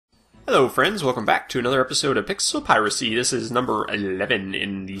Hello friends, welcome back to another episode of Pixel Piracy. This is number 11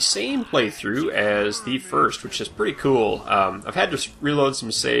 in the same playthrough as the first, which is pretty cool. I've had to reload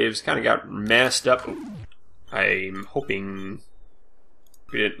some saves, kind of got messed up. I'm hoping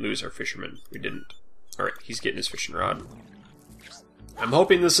we didn't lose our fisherman. We didn't. Alright, he's getting his fishing rod. I'm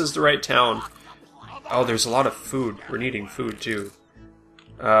hoping this is the right town. Oh, there's a lot of food. We're needing food too.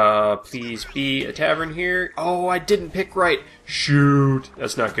 Please be a tavern here. Oh, I didn't pick right. Shoot.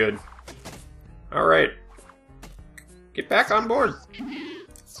 That's not good. Alright. Get back on board.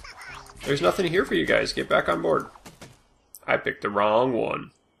 There's nothing here for you guys. Get back on board. I picked the wrong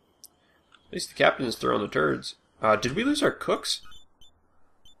one. At least the captain's throwing the turds. Did we lose our cooks?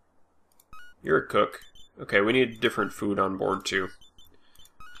 You're a cook. Okay, we need different food on board too.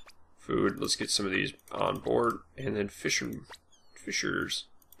 Food. Let's get some of these on board. And then fishers.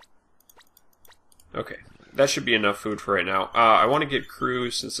 Okay. That should be enough food for right now. I want to get crew,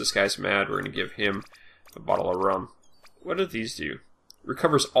 since this guy's mad, we're going to give him a bottle of rum. What do these do?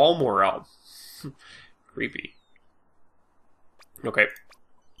 Recovers all morale. Creepy. Okay.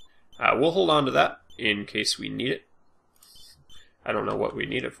 We'll hold on to that in case we need it. I don't know what we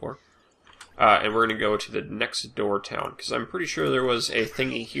need it for. And we're going to go to the next door town, because I'm pretty sure there was a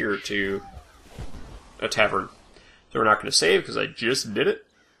thingy here to a tavern. So we're not going to save, because I just did it.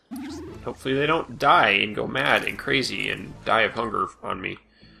 Hopefully they don't die and go mad and crazy and die of hunger on me.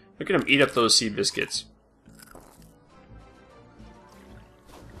 Look at them eat up those sea biscuits.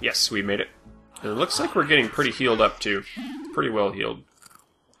 Yes, we made it. And it looks like we're getting pretty healed up too. Pretty well healed.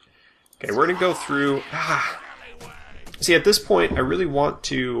 Okay, we're going to go through... See, at this point, I really want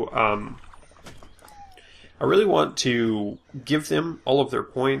to give them all of their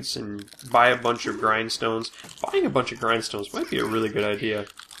points and buy a bunch of grindstones. Buying a bunch of grindstones might be a really good idea.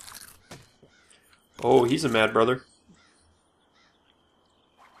 Oh, he's a mad brother.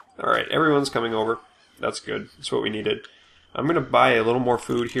 Alright, everyone's coming over. That's good. That's what we needed. I'm going to buy a little more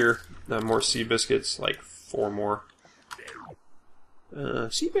food here. More sea biscuits, like 4 more.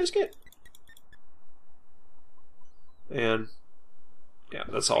 Sea biscuit? And, yeah,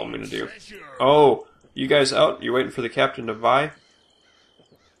 that's all I'm going to do. Oh, you guys out? You waiting for the captain to buy?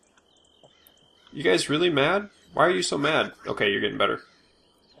 You guys really mad? Why are you so mad? Okay, you're getting better.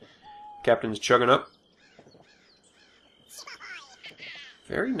 Captain's chugging up.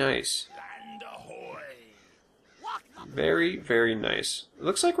 Very nice. Very, very nice. It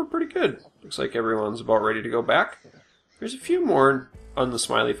looks like we're pretty good. Looks like everyone's about ready to go back. There's a few more on the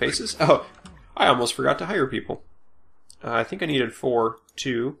smiley faces. Oh, I almost forgot to hire people. I think I needed 4.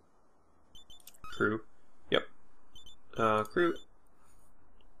 2. Crew. Yep. Crew.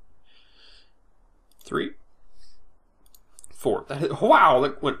 3. 4. Wow,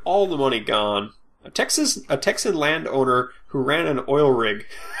 look, when all the money gone. A Texan landowner who ran an oil rig.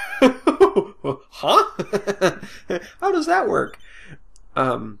 Huh? How does that work?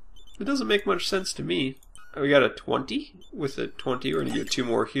 It doesn't make much sense to me. We got a 20. With a 20, we're going to get 2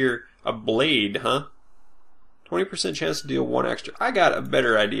 more here. A blade, huh? 20% chance to deal 1 extra. I got a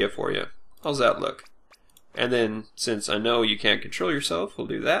better idea for you. How's that look? And then, since I know you can't control yourself, we'll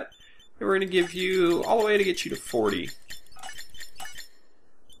do that. And we're going to give you all the way to get you to 40.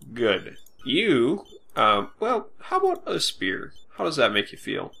 Good. You, well, how about a spear? How does that make you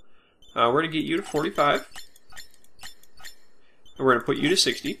feel? We're going to get you to 45. And we're going to put you to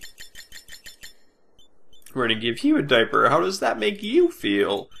 60. We're going to give you a diaper. How does that make you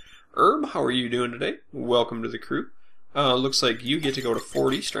feel? Herb, how are you doing today? Welcome to the crew. Looks like you get to go to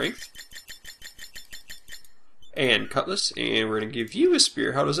 40 strength. And cutlass, and we're going to give you a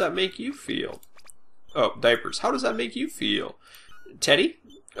spear. How does that make you feel? Oh, diapers. How does that make you feel? Teddy?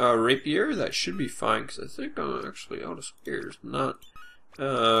 Rapier, that should be fine, because I think I'm actually out of spears. Not.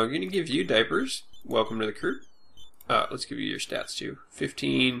 Going to give you diapers. Welcome to the crew. Let's give you your stats too.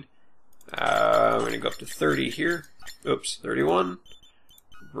 15. I'm going to go up to 30 here. Oops, 31.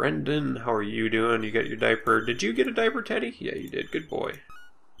 Brendan, how are you doing? You got your diaper. Did you get a diaper, Teddy? Yeah, you did. Good boy.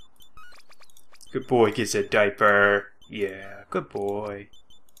 Good boy gets a diaper. Yeah, good boy.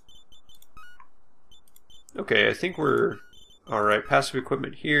 Okay, I think we're... Alright, passive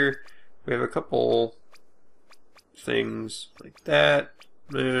equipment here. We have a couple things like that.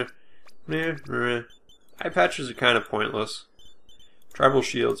 Eye patches are kind of pointless. Tribal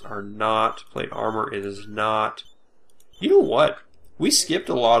shields are not. Plate armor is not. You know what? We skipped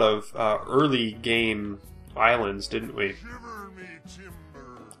a lot of early game islands, didn't we? I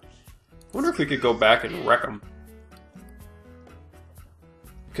wonder if we could go back and wreck them.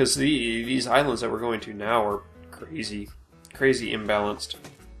 Because these islands that we're going to now are crazy. Crazy imbalanced.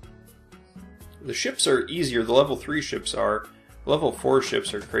 The ships are easier. The level 3 ships are. The level 4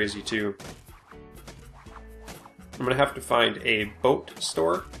 ships are crazy too. I'm gonna have to find a boat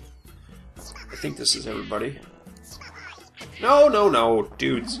store. I think this is everybody. No, no, no,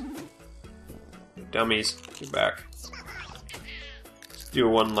 dudes. Dummies, get back. Let's do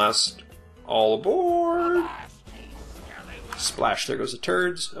one last all aboard. Splash, there goes the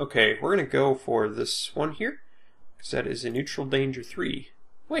turds. Okay, we're gonna go for this one here, because that is a neutral danger 3.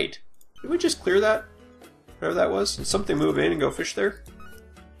 Wait, did we just clear that? Whatever that was? Did something move in and go fish there?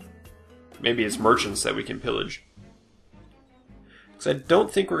 Maybe it's merchants that we can pillage. Because I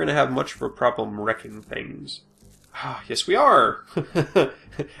don't think we're gonna have much of a problem wrecking things. Ah, yes we are!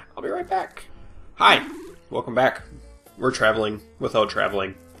 I'll be right back. Hi, welcome back. We're traveling without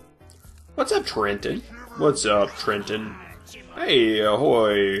traveling. What's up, Trenton? What's up, Trenton? Hey,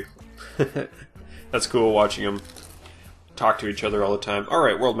 ahoy! That's cool watching them talk to each other all the time.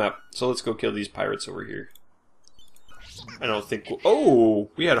 Alright, world map. So let's go kill these pirates over here. I don't think oh!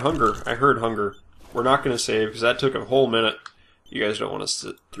 We had hunger. I heard hunger. We're not going to save because that took a whole minute. You guys don't want to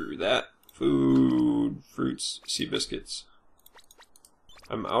sit through that. Food, fruits, sea biscuits.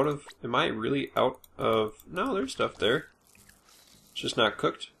 I'm out of... Am I really out of... No, there's stuff there. It's just not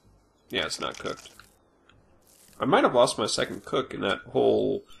cooked. Yeah, it's not cooked. I might have lost my second cook in that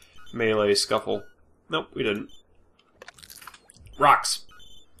whole melee scuffle. Nope, we didn't. Rocks!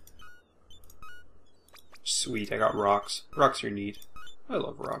 Sweet, I got rocks. Rocks are neat. I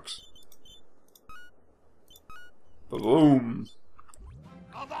love rocks. Boom!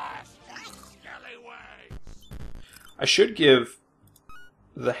 I should give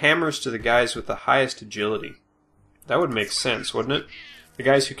the hammers to the guys with the highest agility. That would make sense, wouldn't it? The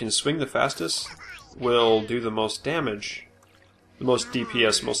guys who can swing the fastest will do the most damage. The most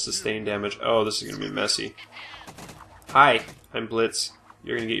DPS, most sustained damage. Oh, this is going to be messy. Hi, I'm Blitz.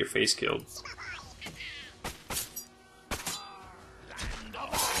 You're going to get your face killed.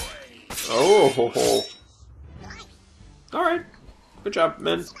 Oh, ho, ho. Alright. Good job,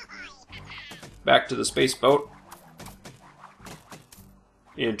 men. Back to the space boat.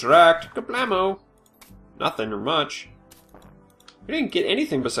 Interact. Kablamo. Nothing or much. We didn't get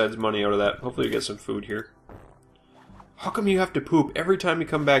anything besides money out of that. Hopefully we get some food here. How come you have to poop every time you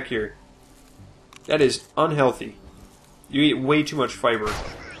come back here? That is unhealthy. You eat way too much fiber.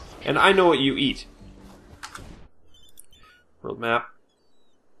 And I know what you eat. World map.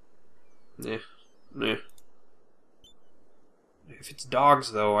 Nah. Nah. If it's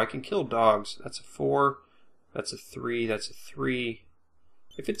dogs, though, I can kill dogs. That's a 4. That's a 3. That's a 3.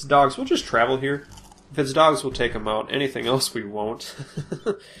 If it's dogs, we'll just travel here. If it's dogs, we'll take them out. Anything else, we won't.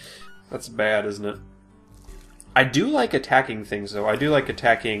 That's bad, isn't it? I do like attacking things, though. I do like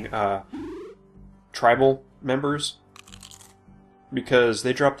attacking tribal members. Because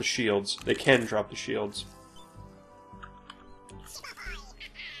they drop the shields. They can drop the shields.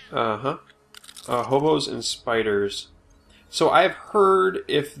 Uh-huh. Hobos and spiders. So I've heard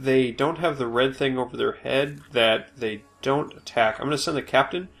if they don't have the red thing over their head that they don't attack. I'm going to send the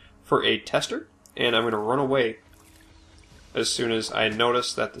captain for a tester, and I'm going to run away as soon as I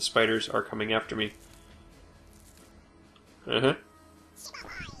notice that the spiders are coming after me. Uh-huh.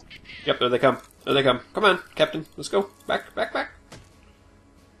 Yep, there they come. There they come. Come on, captain. Let's go. Back, back, back.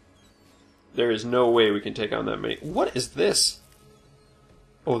 There is no way we can take on that many. What is this?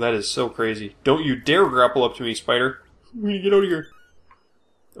 Oh, that is so crazy. Don't you dare grapple up to me, spider. I'm gonna get out of here.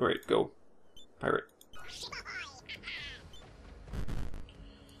 Alright, go. Pirate.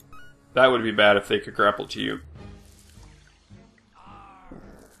 That would be bad if they could grapple to you.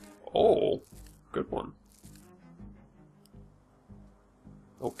 Oh, good one.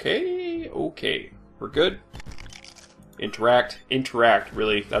 Okay, okay. We're good. Interact. Interact,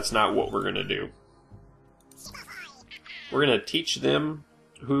 really. That's not what we're gonna do. We're gonna teach them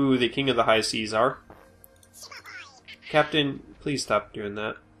who the King of the High Seas are. Captain, please stop doing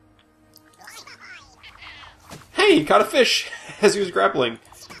that. Hey, he caught a fish as he was grappling.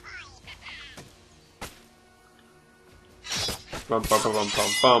 Bump, bump, bump, bump,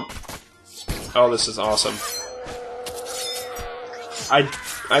 bump, bump. Oh, this is awesome.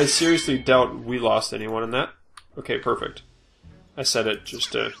 I seriously doubt we lost anyone in that. Okay, perfect. I said it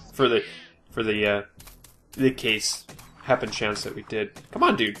just for the case happen chance that we did. Come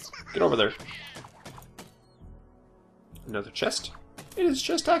on, dude, get over there. Another chest. It is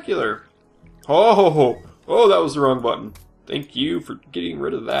chestacular. Oh, oh, that was the wrong button. Thank you for getting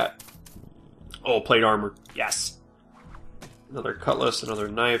rid of that. Oh, plate armor. Yes. Another cutlass, another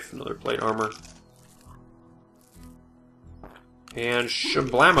knife, another plate armor. And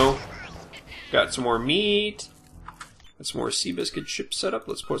shablamo. Got some more meat. Got some more sea biscuit ship set up.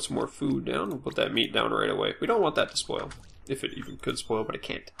 Let's put some more food down. We'll put that meat down right away. We don't want that to spoil. If it even could spoil, but it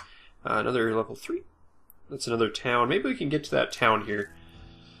can't. Another level 3. That's another town. Maybe we can get to that town here.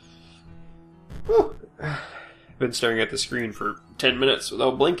 Whew. I've been staring at the screen for 10 minutes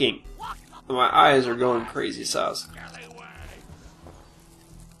without blinking. My eyes are going crazy sauce.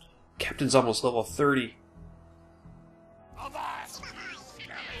 Captain's almost level 30.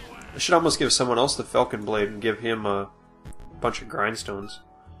 I should almost give someone else the Falcon Blade and give him a bunch of grindstones.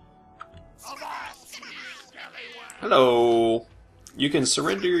 Hello. You can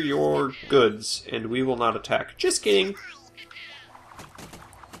surrender your goods and we will not attack. Just kidding.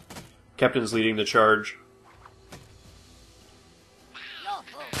 Captain's leading the charge.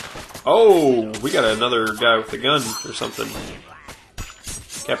 Oh, we got another guy with a gun or something.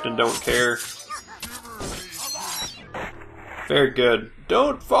 Captain don't care. Very good.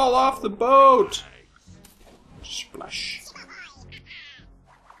 Don't fall off the boat! Splash.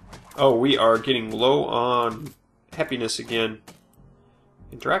 Oh, we are getting low on happiness again.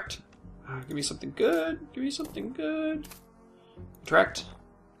 Interact. Give me something good. Give me something good. Interact.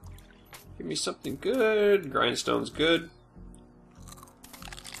 Give me something good. Grindstone's good.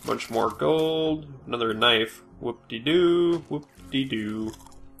 Bunch more gold. Another knife. Whoop-de-doo. Whoop-de-doo.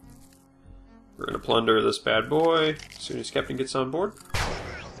 We're gonna plunder this bad boy as soon as Captain gets on board.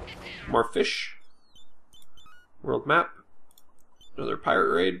 More fish. World map. Another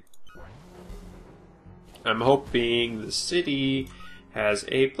pirate raid. I'm hoping the city has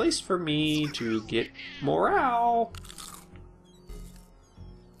a place for me to get morale.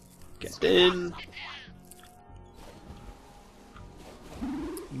 Captain.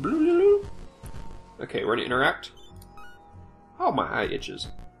 Okay, we're gonna interact. Oh, my eye itches.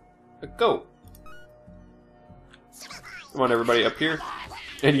 Go. Come on, everybody, up here.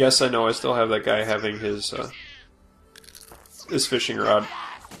 And yes, I know I still have that guy having his fishing rod.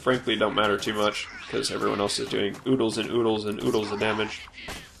 Frankly, don't matter too much because everyone else is doing oodles and oodles and oodles of damage.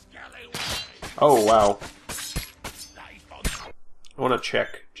 Oh wow! I want to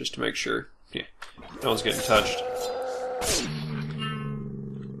check just to make sure. Yeah, no one's getting touched.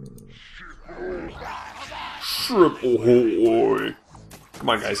 Ahoy! Come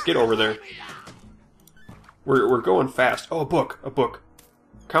on, guys, get over there. We're going fast. Oh, a book, a book.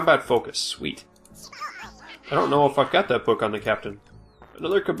 Combat focus, sweet. I don't know if I've got that book on the captain.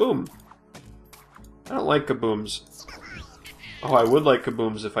 Another kaboom. I don't like kabooms. Oh, I would like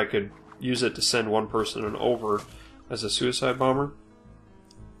kabooms if I could use it to send one person over as a suicide bomber.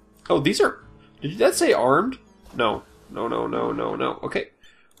 Oh, these are... Did that say armed? No. No, no, no, no, no. Okay.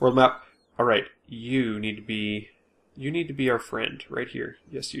 World map. Alright. You need to be... You need to be our friend. Right here.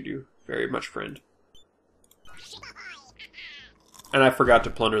 Yes, you do. Very much friend. And I forgot to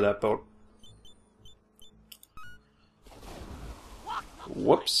plunder that boat.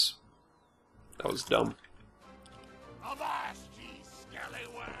 Whoops. That was dumb. Blop,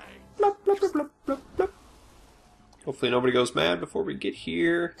 blop, blop, blop, blop, blop. Hopefully nobody goes mad before we get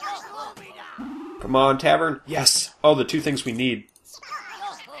here. Come on, tavern. Yes! Oh, the two things we need.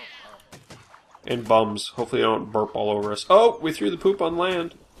 And bums. Hopefully they don't burp all over us. Oh, we threw the poop on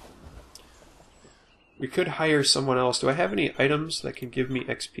land. We could hire someone else. Do I have any items that can give me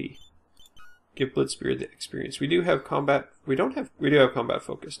XP? Give Blitzbeard the experience. We do have combat... We do have combat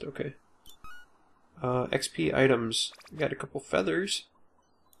focused. Okay. XP items. We got a couple feathers.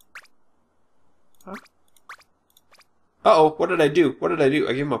 Huh? Uh-oh, what did I do? What did I do?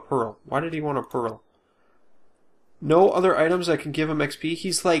 I gave him a pearl. Why did he want a pearl? No other items that can give him XP?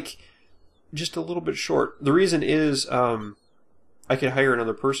 He's like just a little bit short. The reason is I could hire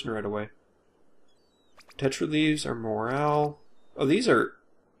another person right away. Tetra leaves are morale. Oh, these are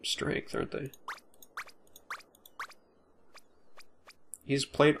strength, aren't they? He's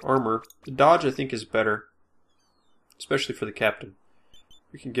plate armor. The dodge, I think, is better. Especially for the captain.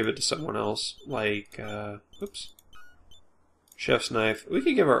 We can give it to someone else. Like, oops. Chef's knife. We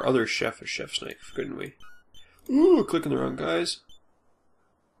could give our other chef a chef's knife, couldn't we? Ooh, clicking the wrong guys.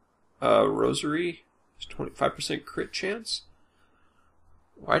 Rosary. 25% crit chance.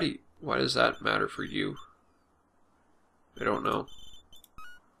 Why does that matter for you? I don't know.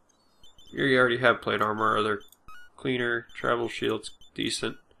 Here you already have plate armor. Other cleaner, travel shields,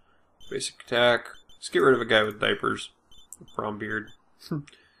 decent. Basic attack. Let's get rid of a guy with diapers. A brown beard.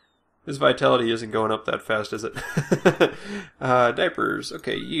 His vitality isn't going up that fast, is it? Diapers.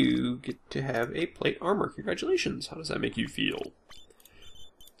 Okay, you get to have a plate armor. Congratulations. How does that make you feel?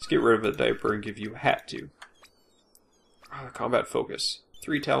 Let's get rid of the diaper and give you a hat, too. Combat focus.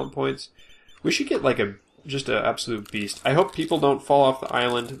 3 talent points. We should get like just an absolute beast. I hope people don't fall off the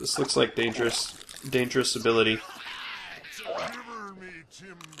island. This looks like dangerous ability.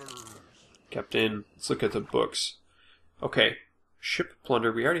 Captain, let's look at the books. Okay. Ship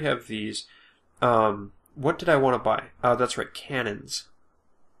plunder. We already have these. What did I want to buy? Oh, that's right. Cannons.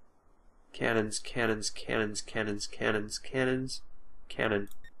 Cannons. Cannon.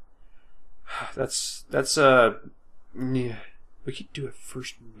 That's yeah. We could do a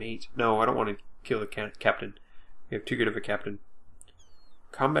first mate. No, I don't want to kill the captain. We have too good of a captain.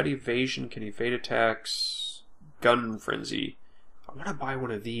 Combat evasion, can evade attacks. Gun frenzy. I want to buy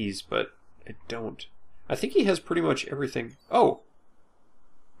one of these, but I don't. I think he has pretty much everything. Oh!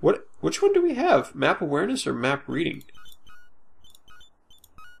 What? Which one do we have? Map awareness or map reading?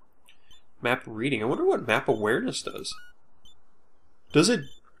 Map reading. I wonder what map awareness does. Does it?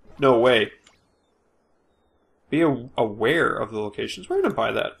 No way. Be aware of the locations. We're going to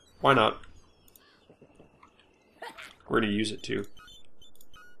buy that. Why not? We're going to use it too.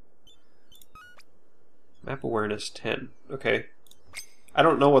 Map awareness 10. Okay. I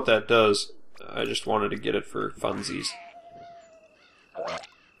don't know what that does. I just wanted to get it for funsies.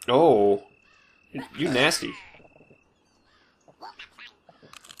 Oh. You nasty.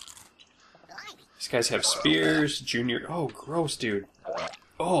 These guys have spears. Junior. Oh, gross, dude.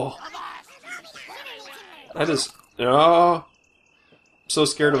 Oh. That is... Oh. I'm so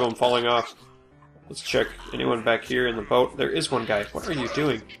scared of him falling off. Let's check. Anyone back here in the boat? There is one guy. What are you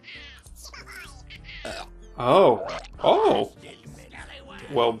doing? Oh. Oh.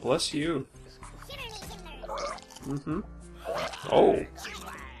 Well, bless you. Mm-hmm. Oh.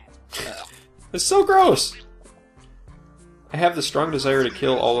 It's so gross! I have the strong desire to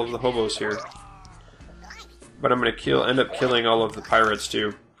kill all of the hobos here. But I'm gonna end up killing all of the pirates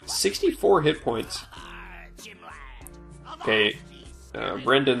too. 64 hit points. Okay.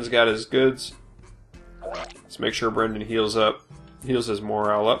 Brendan's got his goods. Let's make sure Brendan heals up. Heals his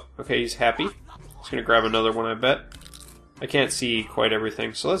morale up. Okay, he's happy. He's gonna grab another one, I bet. I can't see quite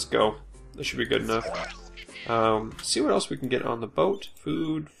everything, so let's go. This should be good enough. See what else we can get on the boat.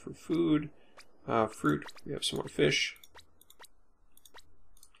 Food, for food. Fruit. We have some more fish.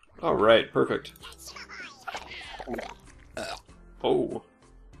 Alright, perfect. Oh.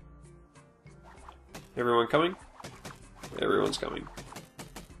 Everyone coming? Everyone's coming.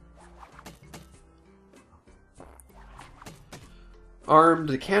 Armed.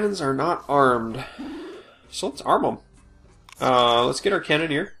 The cannons are not armed. So let's arm them. Let's get our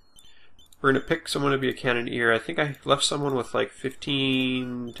cannoneer. We're going to pick someone to be a cannoneer. I think I left someone with like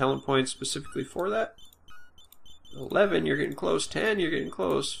 15 talent points specifically for that. 11, you're getting close. 10, you're getting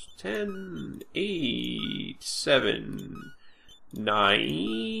close. 10, 8, 7,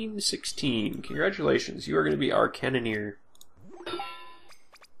 9, 16. Congratulations, you are going to be our cannoneer.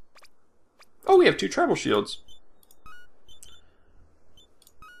 Oh, we have 2 tribal shields.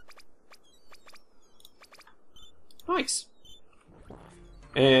 Nice.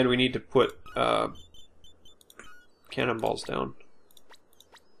 And we need to put cannonballs down.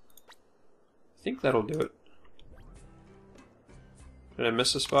 I think that'll do it. Did I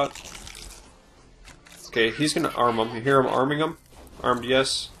miss a spot? Okay, he's gonna arm them. You hear him arming them? Armed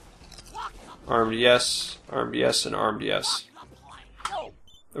yes. Armed yes. Armed yes and armed yes.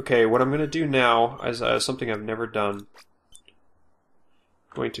 Okay, what I'm gonna do now is something I've never done.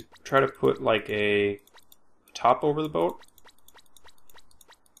 I'm going to try to put like a top over the boat,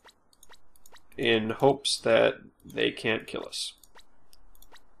 in hopes that they can't kill us.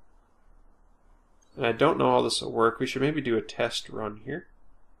 And I don't know how this will work. We should maybe do a test run here.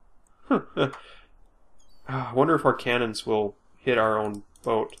 I wonder if our cannons will hit our own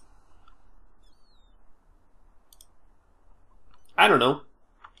boat. I don't know.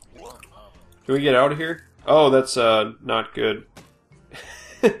 Can we get out of here? Oh, that's not good.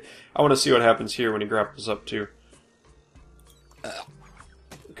 I want to see what happens here when he grapples up too.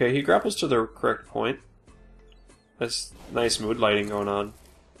 Okay, he grapples to the correct point. That's nice mood lighting going on.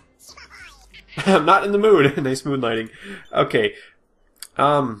 I'm not in the mood. Nice mood lighting. Okay.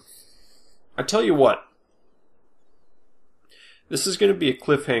 I tell you what. This is going to be a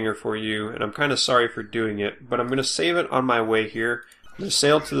cliffhanger for you, and I'm kind of sorry for doing it, but I'm going to save it on my way here. I'm going to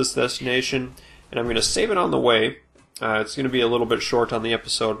sail to this destination, and I'm going to save it on the way. It's going to be a little bit short on the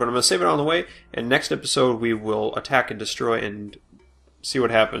episode, but I'm going to save it on the way, and next episode we will attack and destroy and see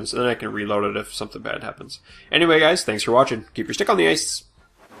what happens, and then I can reload it if something bad happens. Anyway, guys, thanks for watching. Keep your stick on the ice.